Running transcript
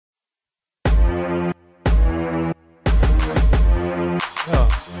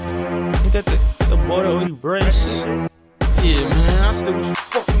got the boy that only bread and shit. Yeah, man, I still wish you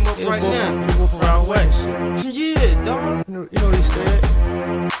fucking up right now. You walk around west. Yeah, dog. You know they stay.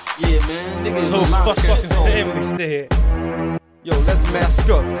 Yeah, man, nigga is So a lot of fucking shit on. family stay. Yo, let's mask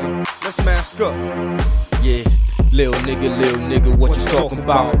up, man. Let's mask up. Yeah, little nigga, what you talking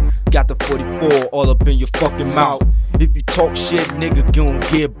about? Got the 44 all up in your fucking mouth. If you talk shit, nigga, gon'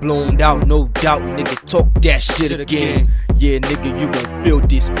 get blown out, no doubt, nigga, talk that shit again. Yeah, nigga, you gon' feel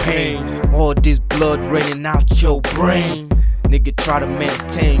this pain, all this blood raining out your brain. Nigga, try to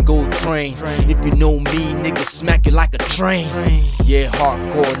maintain, go train. If you know me, nigga, smack you like a train. Yeah,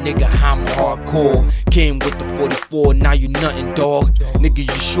 hardcore, nigga, I'm hardcore. Came with the 44, now you nothing, dog. Nigga,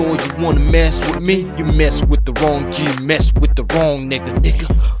 you sure you wanna mess with me? You mess with the wrong G, mess with the wrong nigga.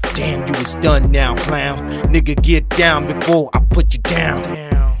 Damn, you is done now, clown. Nigga, get down before I put you down.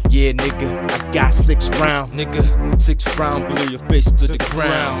 Yeah, nigga, I got 6 rounds, nigga. 6 rounds, blow your face to the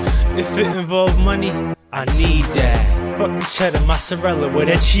ground. If it involve money, I need that. fucking cheddar, mozzarella, where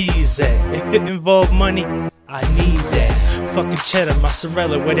that cheese at? If it involve money, I need that. Fucking cheddar,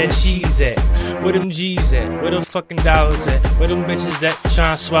 mozzarella, where that cheese at? Where them G's at? Where the fucking dollars at? Where them bitches that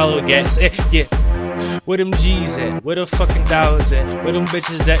tryna swallow gas? Yeah. Where them G's at? Where the fucking dollars at? Where them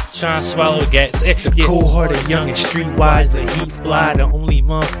bitches that tryna swallow gas? The cold-hearted, young and streetwise, the heat fly. The only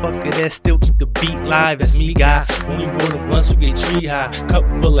motherfucker that still keep the beat live is me, guy. Only roll the blunts, we get tree high. Cup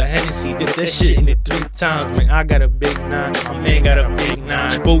full of Hennessy, did that shit in it 3 times. Man, I got a big 9, my man got a big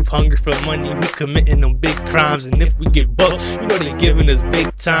 9. Both hungry for money, we committing them big crimes. And if we get bucked, you know they giving us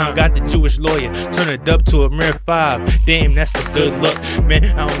big time. Got the Jewish lawyer, turn a dub to a mere 5. Damn, that's the good luck. Man,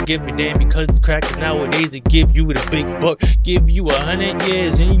 I don't give a damn because the crackers nowadays they give you the big buck. Give you 100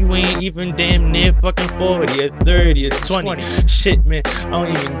 years and you ain't even damn near fucking 40 or 30 or 20. Shit, man, I don't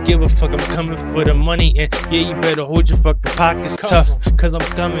even give a fuck. I'm coming for the money, and yeah, you better hold your fucking pockets tough, cause I'm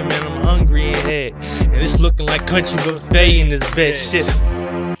coming, man. I'm hungry in head, and it's looking like country buffet in this bed. Shit.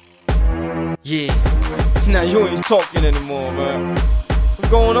 Yeah, now you ain't talking anymore, man. What's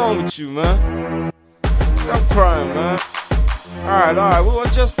going on with you, man? Stop crying, man. Alright, we were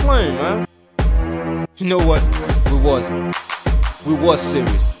just playing, man. You know what? We wasn't. We was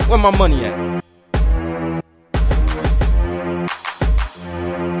serious. Where my money at?